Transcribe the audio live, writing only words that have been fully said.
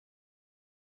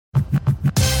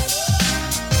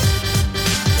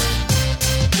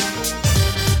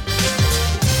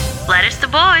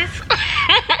boys.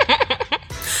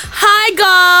 Hi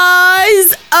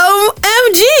guys!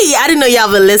 OMG! I didn't know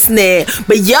y'all were listening.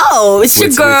 But yo, it's your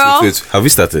girl. Wait. Have we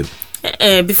started?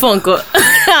 Before Uncle.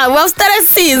 Well, started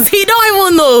since. He don't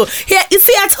even know. You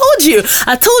see, I told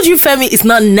you, Femi is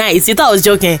not nice. You thought I was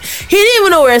joking. He didn't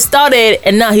even know where it started,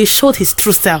 and now he showed his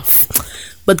true self.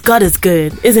 But God is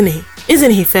good, isn't he?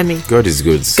 Isn't he, Femi? God is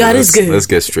good. So God is good. Let's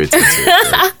get straight into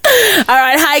it. All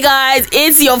right, hi guys.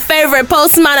 It's your favorite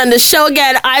postman on the show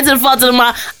again. I to the fault of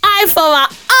my iPhone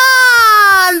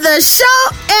on the show,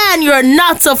 and your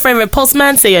not so favorite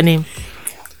postman. Say your name.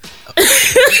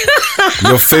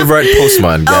 Your favorite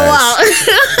postman, guys. Oh wow!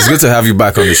 It's good to have you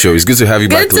back on the show. It's good to have you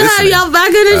back Good to listening. have y'all back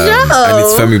on the show. And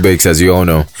it's Femi Bakes, as you all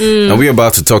know. And we're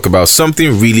about to talk about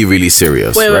something really, really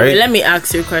serious, Wait, right? let me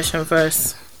ask you a question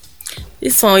first.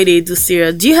 This one they do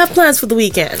serious. Do you have plans for the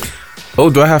weekend? Oh,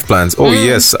 do I have plans? Oh,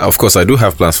 yes, of course I do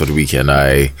have plans for the weekend.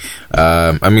 I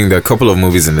mean, there are a couple of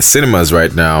movies in the cinemas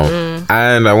right now,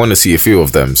 and I want to see a few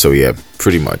of them. So yeah,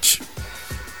 pretty much.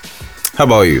 How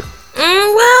about you?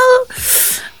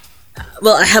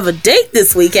 Well, I have a date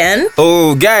this weekend.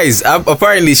 Oh, guys!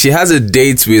 Apparently, she has a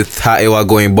date with her Ewa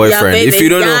going boyfriend. Yeah, if you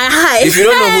don't know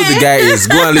who the guy is,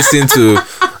 go and listen to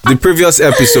the previous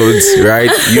episodes.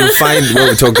 Right, you'll find where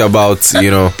we talked about. Where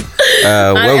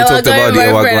we talked about the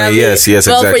Ewa going. Yes, well,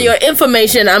 exactly. for your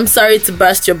information, I'm sorry to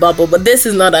burst your bubble, but this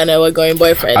is not an Ewa going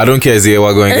boyfriend. I don't care if the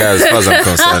Ewa going guy, as far as I'm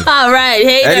concerned. All right,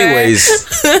 hey.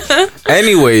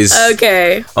 Anyways.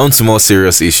 Okay. On to more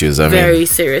serious issues. Very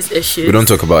serious issues. We don't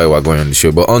talk about Ewa going on the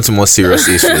show, but on to more serious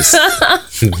issues.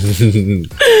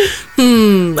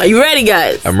 Are you ready,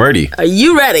 guys? I'm ready. Are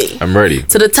you ready? I'm ready.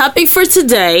 So the topic for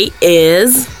today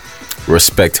is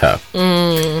respect her.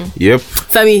 Yep.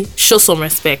 Femi, show some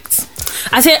respect.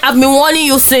 I said I've been warning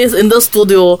you since in the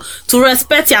studio to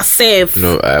respect yourself.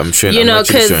 No, I'm showing.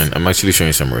 I'm actually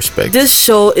showing some respect. This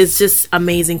show is just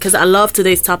amazing because I love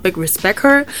today's topic. Respect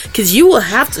her, because you will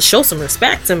have to show some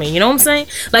respect to me. You know what I'm saying?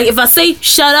 Like if I say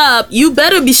shut up, you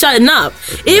better be shutting up.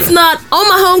 If not, all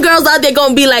my homegirls out there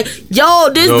gonna be like, "Yo,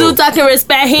 this dude talking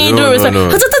respect. He ain't doing respect."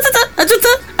 Hold on.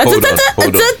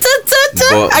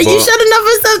 Are you shutting up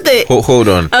or something? Hold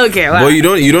on. Okay. Wow. But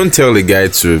you don't tell the guy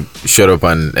to shut up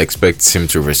and expect him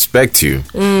to respect you.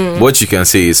 What you can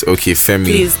say is, okay, Femi,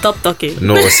 please stop talking.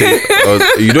 No, say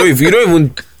you don't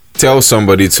even tell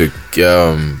somebody to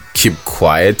keep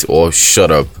quiet or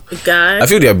shut up. God. I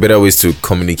feel there are better ways to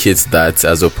communicate that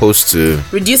as opposed to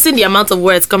reducing the amount of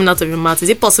words coming out of your mouth. Is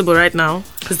it possible right now?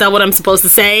 Is that what I'm supposed to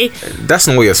say? That's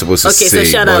not what you're supposed to say. Okay,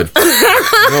 so shut up.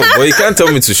 No, but you can't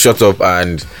tell me to shut up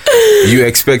and you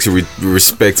expect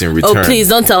respect in return. Oh, please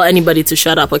don't tell anybody to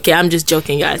shut up, okay? I'm just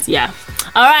joking, guys. Yeah.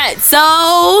 All right, so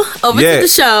over to the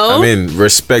show. I mean,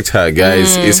 respect her,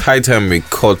 guys. It's high time we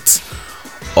cut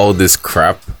all this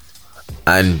crap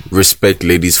and respect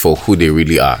ladies for who they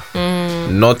really are.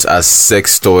 Not as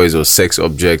sex toys or sex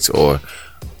objects or...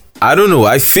 I don't know,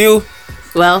 I feel...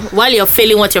 Well, while you're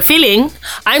feeling what you're feeling,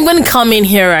 I'm going to come in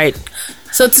here, right?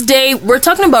 So today, we're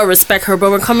talking about respect her,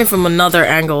 but we're coming from another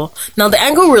angle. Now, the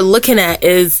angle we're looking at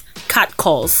is cat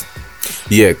calls.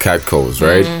 Yeah, cat calls,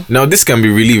 right? Now, this can be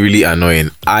really, really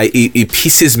annoying. It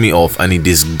pisses me off and it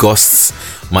disgusts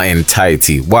my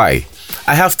entirety. Why?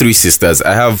 I have 3 sisters.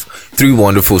 I have 3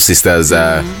 wonderful sisters.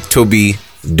 Toby,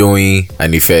 Doi,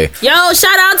 and Ife. Yo,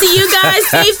 shout out to you guys,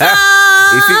 FIFA!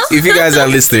 if you guys are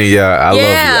listening, I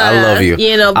love you.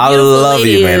 You know, I love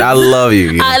you, man. I love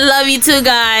you. I love you too,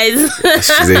 guys.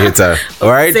 She's a hitter.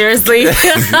 All right? Seriously.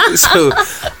 So,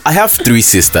 I have 3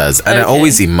 sisters, and I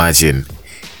always imagine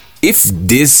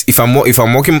if I'm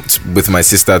walking with my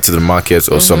sister to the market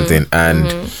or something,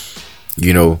 and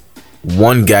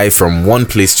one guy from one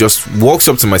place just walks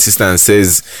up to my sister and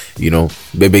says,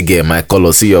 baby girl, my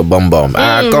color, see your bum. Come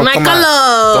on,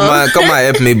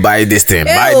 help me buy this thing.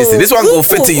 Buy this thing. This one go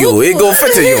fit to you. It go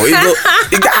fit to you.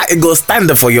 It go stand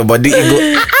up for your body. It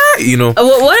go,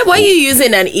 What are you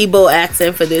using an Igbo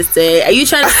accent for this day? Are you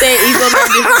trying to say Igbo man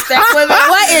disrespect women?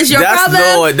 What is your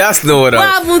problem? That's not what What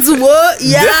happened to what?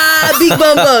 Yeah, big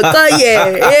bumbo. Come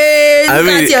here. Hey,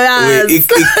 cut your ass.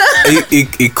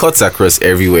 It cuts across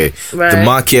everywhere. Right. The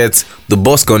market, the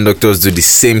bus conductors do the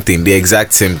same thing, the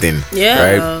exact same thing.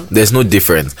 Yeah. Right? There's no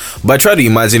difference. But I try to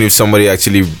imagine if somebody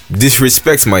actually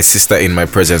disrespects my sister in my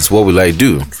presence, what will I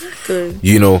do?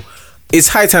 Exactly. It's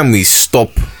high time we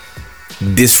stop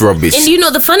this rubbish.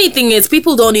 And the funny thing is,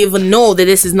 people don't even know that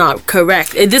this is not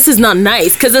correct. This is not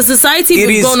nice, because the society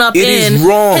we've grown up in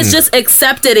has just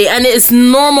accepted it, and it's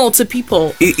normal to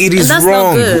people. It is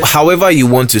wrong. However you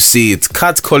want to say it,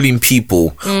 catcalling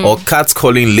people or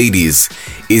catcalling ladies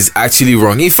is actually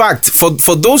wrong. In fact, for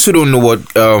those who don't know what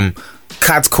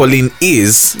catcalling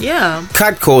is. Yeah.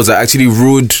 Catcalls are actually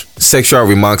rude sexual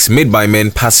remarks made by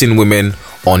men passing women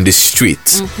on the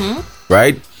street.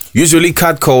 Right? Usually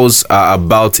catcalls are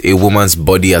about a woman's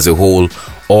body as a whole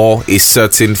or a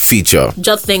certain feature.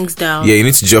 Jot things down. Yeah, you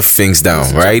need to jot things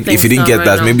down, right? If you didn't get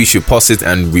that, maybe you should pause it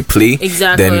and replay.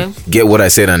 Exactly. Then get what I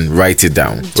said and write it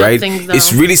down, right? Things down.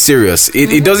 It's really serious.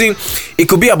 It doesn't. It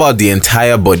could be about the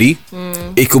entire body.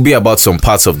 It could be about some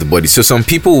parts of the body. So some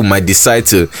people might decide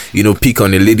to, pick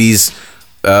on a lady's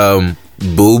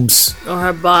boobs or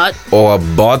her butt,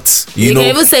 you can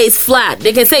even say it's flat.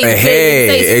 They can say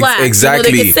it's flat.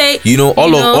 Exactly. They can say,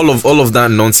 all of that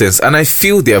nonsense, and I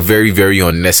feel they are very, very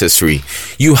unnecessary.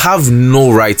 You have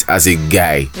no right as a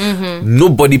guy.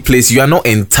 Nobody plays. You are not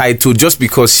entitled just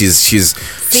because she's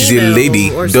a lady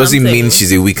doesn't mean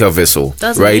she's a weaker vessel.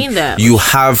 Doesn't right? mean that. You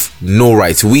have no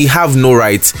right. We have no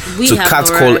right to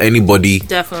catcall anybody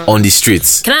on the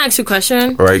streets. Can I ask you a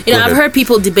question? All right. I've heard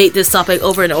people debate this topic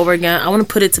over and over again. I want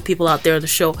to put it to people out there on the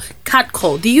show.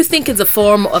 Catcall. Do you think it's a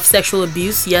form of sexual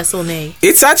abuse? Yes or nay?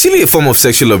 It's actually a form of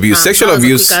sexual abuse. Sexual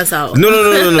abuse.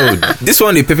 No. This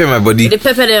one they pepper my body. They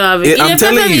pepper them. I'm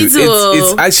telling you,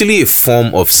 it's actually a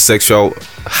form of sexual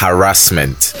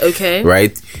harassment. Okay.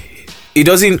 Right? It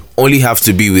doesn't only have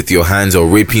to be with your hands or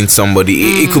raping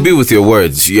somebody. It could be with your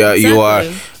words. Yeah,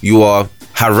 exactly. You are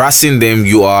harassing them.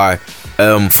 You are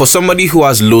for somebody who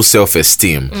has low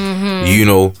self-esteem.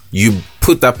 You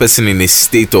put that person in a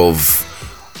state of,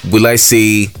 will I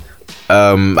say,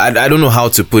 I don't know how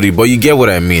to put it, but you get what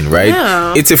I mean, right?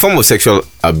 Yeah. It's a form of sexual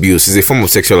abuse. It's a form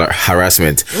of sexual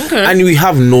harassment. Okay. And we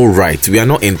have no right. We are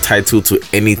not entitled to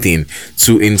anything,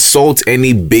 to insult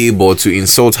any babe or to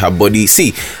insult her body.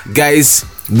 See, guys,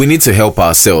 we need to help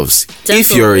ourselves. Definitely.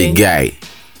 If you're a guy,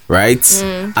 right,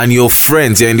 and your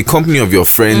friends, you're in the company of your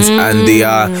friends, and they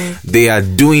are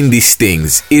doing these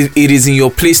things, it is in your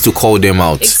place to call them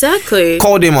out. Exactly.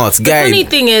 Call them out, guys. The funny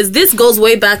thing is, this goes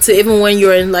way back to even when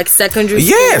you're in like secondary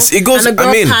school. Yes, it goes. And a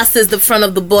girl passes the front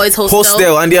of the boys'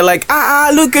 hostel, and they're like,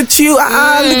 look at you,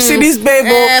 look, see this babe,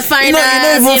 fine, you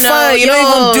don't even fine, you don't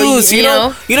even do, you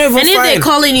don't even and if they're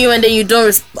calling you and then you don't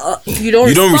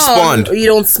respond, or you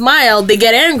don't smile, they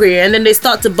get angry and then they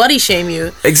start to body shame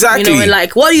you. Exactly. And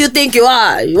like, what do you think you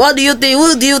are? What do you think?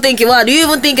 Who do you think you are? Do you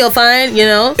even think you're fine?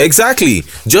 Exactly.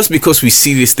 Just because we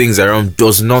see these things around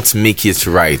does not make it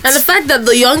right. And the fact that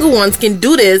the younger ones can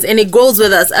do this and it grows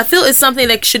with us, I feel it's something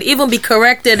that should even be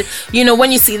corrected.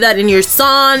 When you see that in your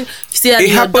son, you see that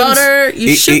in your daughter,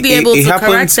 you should be able to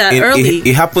correct that early.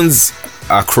 It happens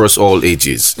across all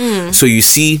ages. So you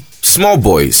see small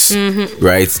boys,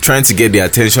 right, trying to get the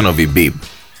attention of a babe,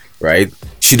 right?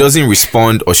 She doesn't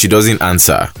respond or she doesn't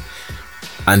answer.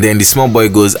 And then the small boy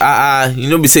goes,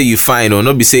 be say you fine, or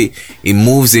not be say it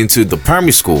moves into the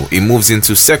primary school, it moves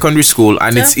into secondary school,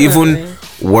 and It's even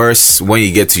worse when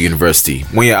you get to university.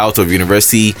 When you're out of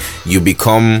university, you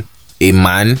become a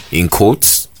man, in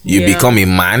quotes. You become a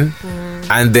man,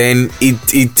 and then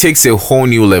it takes a whole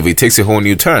new level. It takes a whole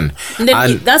new turn.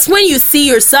 And that's when you see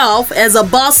yourself as a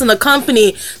boss in a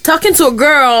company talking to a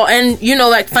girl and,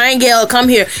 like, fine girl, come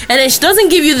here. And then she doesn't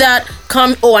give you that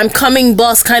I'm coming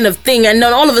boss kind of thing. And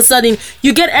then all of a sudden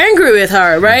you get angry with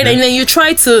her, right? And then you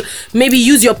try to maybe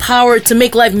use your power to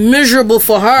make life miserable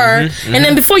for her. And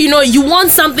then before you know it, you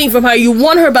want something from her. You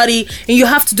want her body, and you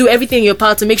have to do everything in your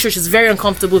power to make sure she's very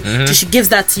uncomfortable till she gives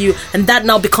that to you. And that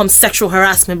now becomes sexual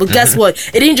harassment. But guess what?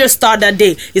 It didn't just start that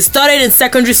day. It started in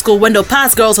secondary school when they'll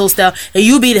pass girls' hostel and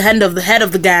you be the head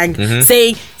of the gang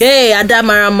saying, hey,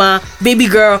 Adamarama, baby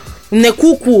girl,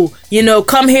 Nekuku,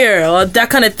 come here, or that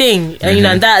kind of thing.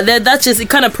 And that just, it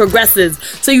kind of progresses.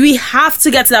 So we have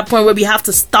to get to that point where we have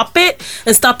to stop it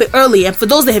and stop it early. And for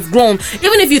those that have grown,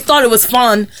 even if you thought it was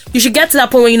fun, you should get to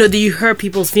that point where that you hurt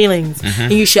people's feelings,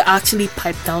 and you should actually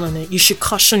pipe down on it. You should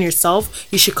caution yourself.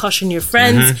 You should caution your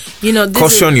friends.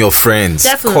 Caution your friends.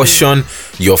 Definitely. Caution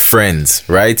your friends.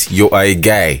 Right? You are a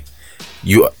guy.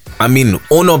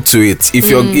 Own up to it.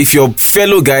 If your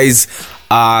fellow guys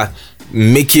are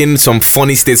making some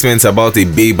funny statements about a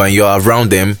babe and you're around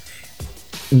them,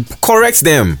 correct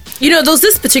them. There was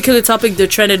this particular topic that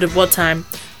trended at one time,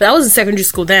 but I was in secondary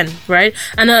school then, right?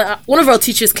 And one of our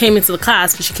teachers came into the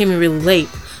class, but she came in really late.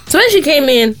 So when she came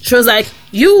in, she was like,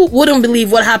 you wouldn't believe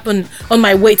what happened on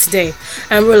my way today.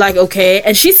 And we're like, okay.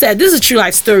 And she said, this is a true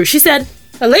life story. She said,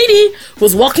 a lady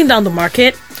was walking down the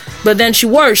market, but then she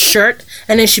wore a shirt,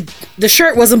 and then the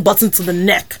shirt wasn't buttoned to the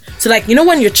neck. So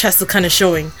when your chest is kind of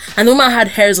showing, and the woman had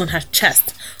hairs on her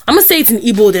chest. I'm gonna say it in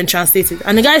Igbo, then translate it.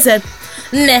 And the guy said,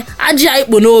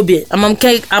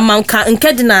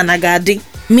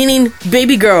 meaning,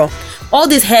 baby girl, all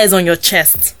these hairs on your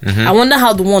chest. I wonder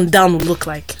how the one down would look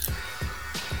like.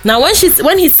 Now,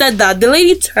 when he said that, the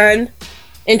lady turned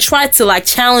and tried to like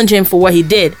challenge him for what he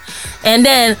did, and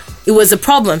then it was a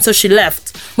problem, so she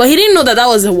left. But he didn't know that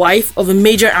was the wife of a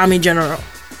major army general,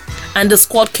 and the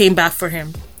squad came back for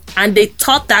him, and they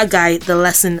taught that guy the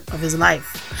lesson of his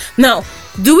life. Now,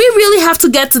 do we really have to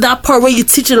get to that part where you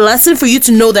teach a lesson for you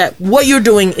to know that what you're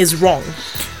doing is wrong?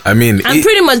 I mean, and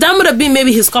pretty much that would have been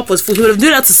maybe his cup was full. He would have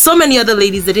done that to so many other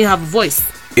ladies that didn't have a voice.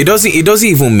 It doesn't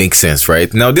even make sense,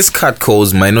 right? Now, this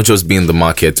catcalls might not just be in the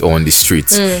market or on the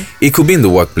streets. It could be in the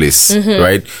workplace,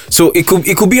 right? So it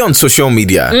could be on social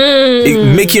media,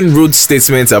 making rude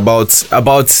statements about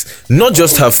not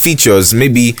just her features,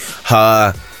 maybe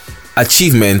her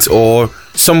achievements, or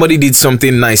somebody did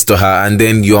something nice to her, and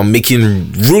then you are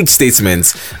making rude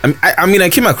statements. I mean, I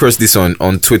came across this on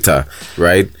Twitter,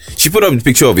 right? She put up a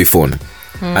picture of a phone,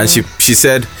 and she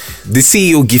said, "The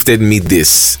CEO gifted me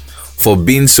this for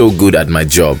being so good at my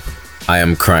job. I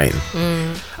am crying."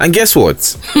 And guess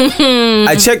what?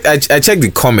 I checked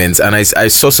the comments, and I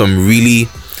saw some really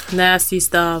nasty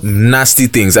stuff, nasty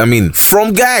things. I mean,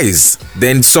 from guys.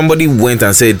 Then somebody went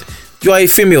and said, "You are a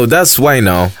female, that's why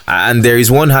now. And there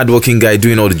is one hardworking guy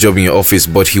doing all the job in your office,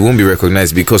 but he won't be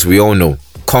recognized because we all know.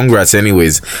 Congrats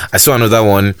anyways." I saw another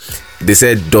one. They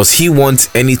said, "Does he want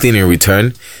anything in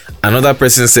return?" Another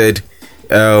person said,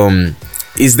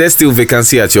 "Is there still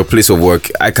vacancy at your place of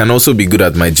work? I can also be good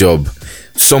at my job."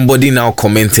 Somebody now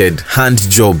commented, "Hand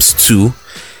jobs too."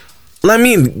 I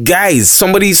mean, guys,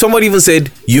 somebody even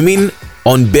said, "You mean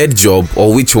on bed job,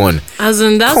 or which one?" As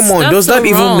in, come on, does that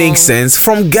even make sense?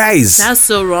 From guys, that's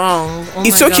so wrong.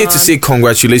 It's okay to say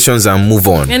congratulations and move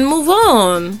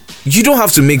on. You don't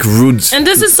have to make rude. And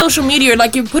this is social media,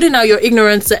 like you're putting out your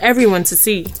ignorance to everyone to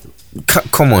see.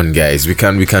 Come on, guys, we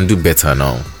can do better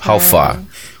now. How far?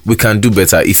 We can do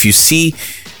better. If you see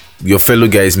your fellow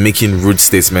guys making rude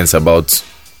statements about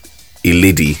a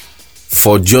lady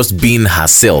for just being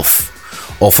herself,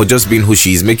 or for just being who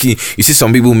she is, you see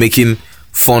some people making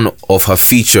fun of her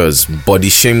features, body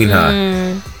shaming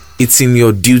her. It's in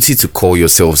your duty to call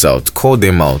yourselves out. Call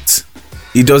them out.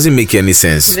 It doesn't make any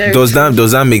sense. Does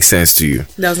that make sense to you?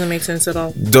 Doesn't make sense at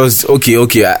all.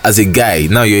 Okay, as a guy,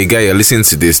 now you're a guy, you're listening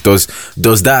to this, does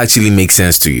that actually make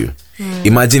sense to you?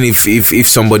 Imagine if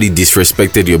somebody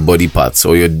disrespected your body parts,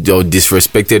 or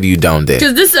disrespected you down there.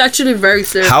 Because this is actually very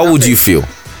serious. How would you feel?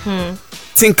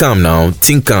 Think calm now.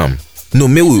 Think calm. No,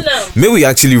 may we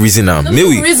actually reason now. May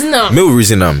we reason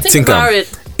now. Think about it.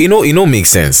 You know, makes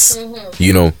sense.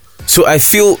 You know. So I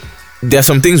feel there are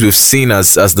some things we've seen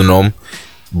as the norm,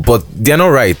 but they're not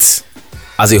right.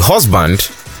 As a husband,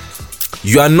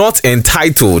 you are not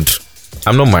entitled.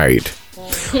 I'm not married.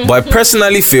 But I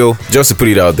personally feel, just to put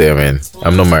it out there, man,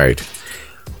 I'm not married.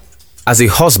 As a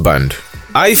husband,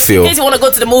 I feel... In case you want to go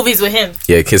to the movies with him.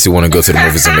 Yeah, in case you want to go to the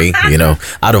movies with me, you know.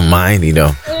 I don't mind, you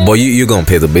know. But you're going to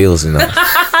pay the bills, you know.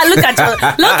 Look at you.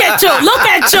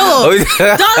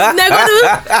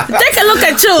 Take a look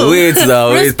at you. Wait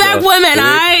now. Respect women,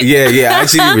 alright? Yeah,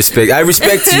 actually I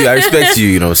respect you,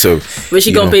 you know, so... But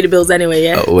she going to pay the bills anyway,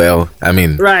 yeah? Well, I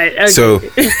mean... Right, okay. So,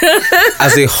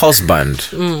 as a husband...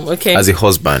 okay. As a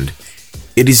husband,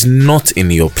 it is not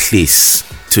in your place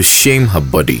to shame her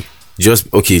body. Just,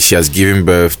 okay, she has given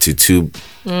birth to two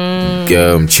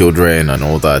children and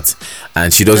all that,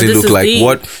 and she doesn't look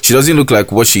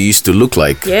like what she used to look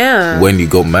like when you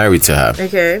got married to her.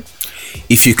 Okay.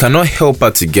 If you cannot help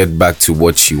her to get back to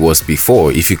what she was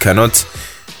before, if you cannot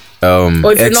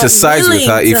exercise with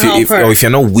her, if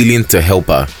you're not willing to help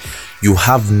her, you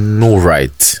have no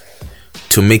right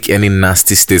to make any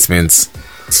nasty statements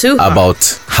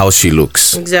about how she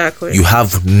looks. Exactly. You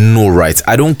have no right.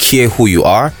 I don't care who you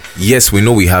are. Yes, we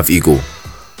know we have ego,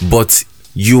 but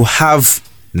you have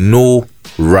no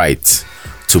right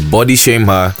to body shame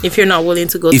her if you're not willing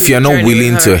to go. If you're not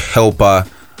willing to help her,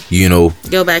 you know,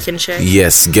 go back in shape.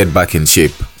 Yes, get back in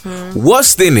shape.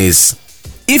 Worst thing is,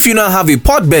 if you now have a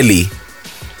pot belly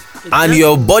and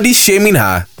you're body shaming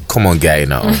her, come on, guy.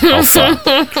 Now, how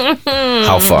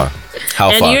far?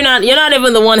 How far? You're not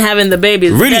even the one having the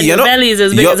babies. Really, your belly is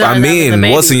as big as I mean,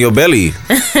 what's in your belly?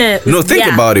 No, think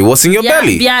about it. What's in your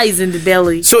belly? Yeah, is in the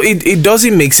belly. So it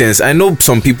doesn't make sense. I know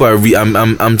some people are.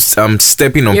 I'm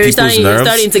stepping on people's nerves. You're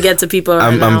starting to get to people.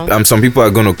 Some people are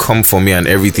going to come for me and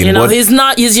everything. You know,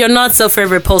 he's your not so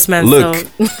favorite postman. Look,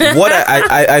 what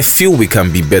I feel we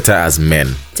can be better as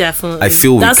men. Definitely. I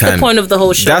feel that's the point of the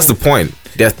whole show. That's the point.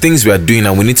 There are things we are doing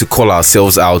and we need to call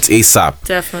ourselves out ASAP.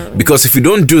 Definitely. Because if we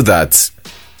don't do that,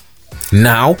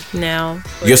 now, your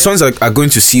Yeah. sons are going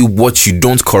to see what you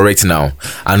don't correct now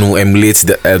and will emulate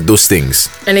those things.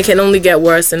 And it can only get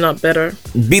worse and not better.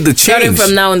 Be the Starting change.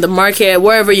 from now in the market,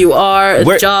 wherever you are,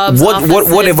 jobs, offices,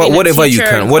 whatever you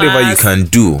teacher in you class. can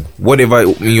do, whatever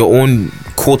in your own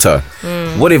quota,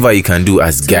 whatever you can do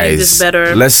as make guys, this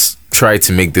better. let's try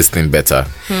to make this thing better.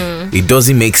 It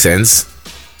doesn't make sense.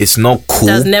 It's not cool.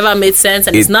 That's never made sense,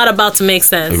 and it's not about to make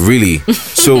sense. Really.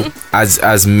 So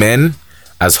as men,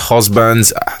 as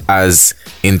husbands, as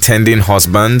intending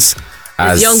husbands,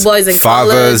 as young boys in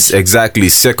fathers, college. exactly,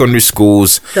 secondary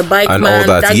schools, The bike and man, all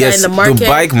that. that guy Yes, in the market. the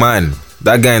bike man,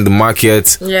 that guy in the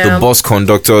market, Yeah. the bus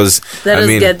conductors. Let us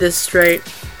get this straight.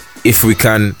 If we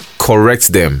can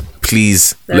correct them,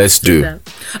 please, let's do. that.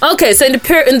 Okay, so in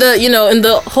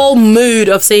the whole mood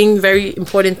of saying very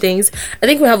important things, I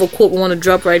think we have a quote we want to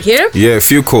drop right here. Yeah, a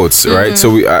few quotes, right? So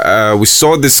we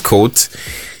saw this quote: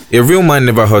 "A real man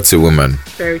never hurts a woman.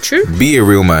 Very true. Be a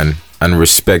real man and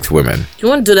respect women." You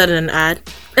want to do that in an ad?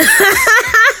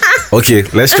 Okay,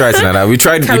 let's try it now. We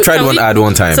tried one ad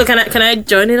one time. So can I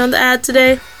join in on the ad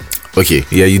today? Okay,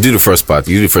 yeah, you do the first part.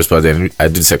 You do the first part, then I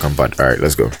do the second part. All right,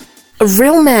 let's go. A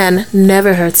real man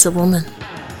never hurts a woman.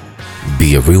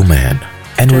 Be a real man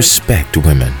and respect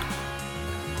women.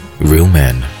 Real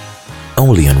men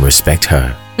only and respect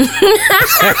her.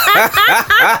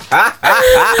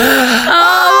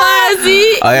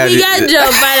 See? Oh, yeah, we got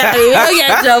job, by the way. We don't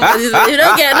get job for this. We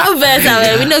don't get no best out of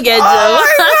it. We don't get job.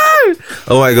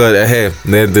 Oh my god, hey,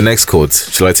 the next quote.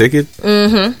 Shall I take it?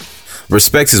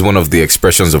 Respect is one of the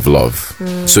expressions of love.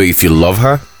 So if you love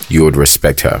her, you would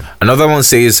respect her. Another one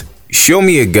says, show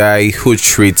me a guy who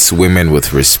treats women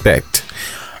with respect,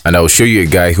 and I'll show you a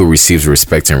guy who receives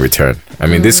respect in return. I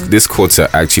mean, these quotes are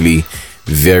actually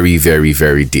very, very,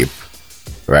 very deep.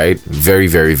 Right? Very,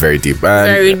 very, very deep. And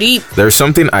Very deep. there's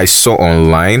something I saw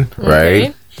online,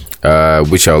 right?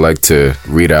 Which I would like to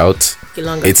read out.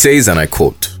 It says, and I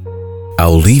quote,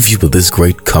 "I'll leave you with this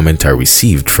great comment I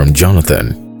received from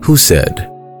Jonathan, who said,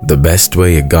 the best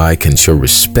way a guy can show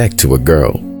respect to a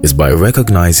girl is by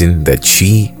recognizing that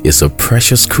she is a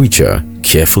precious creature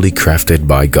carefully crafted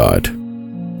by God.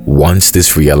 Once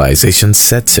this realization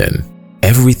sets in,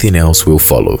 everything else will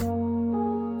follow.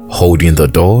 Holding the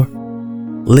door,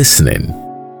 listening,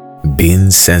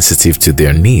 being sensitive to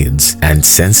their needs and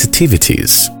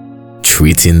sensitivities,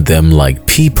 treating them like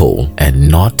people and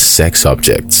not sex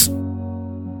objects.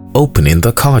 Opening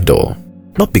the car door,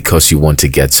 not because you want to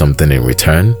get something in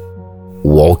return.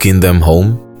 Walking them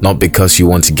home, not because you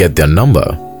want to get their number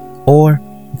or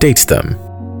date them.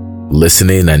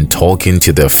 Listening and talking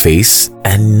to their face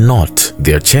and not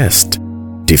their chest.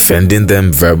 Defending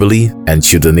them verbally and,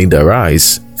 should the need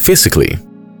arise, physically.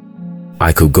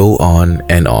 I could go on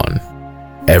and on.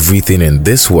 Everything in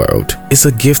this world is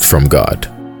a gift from God,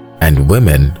 and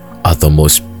women are the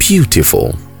most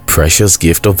beautiful, precious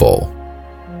gift of all.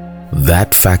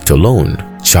 That fact alone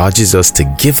charges us to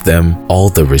give them all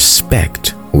the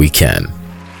respect we can."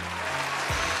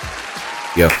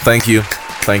 Yeah, thank you.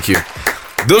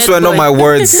 Those were not my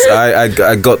words.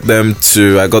 I got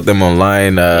them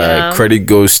online. Credit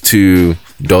goes to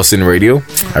Dawson Radio.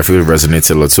 I feel it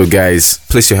resonates a lot. So guys,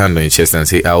 place your hand on your chest and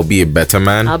say, I'll be a better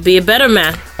man. I'll be a better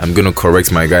man. I'm gonna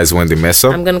correct my guys when they mess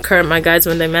up. I'm gonna correct my guys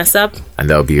when they mess up.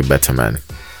 And I'll be a better man.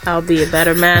 I'll be a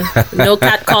better man. No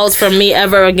cat calls from me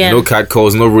ever again. No cat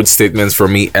calls, no rude statements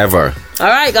from me ever.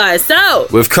 Alright guys, so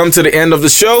We've come to the end of the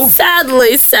show.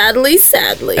 sadly.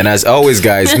 And as always,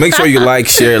 guys, make sure you like,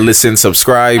 share, listen,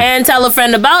 subscribe. And tell a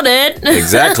friend about it.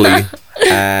 Exactly.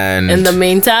 And in the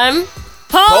meantime,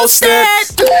 post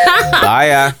it.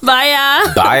 Bye.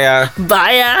 Bye. Bye.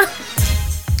 Bye.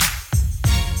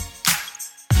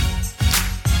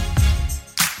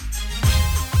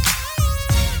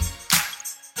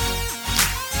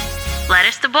 Let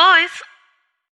us the boys.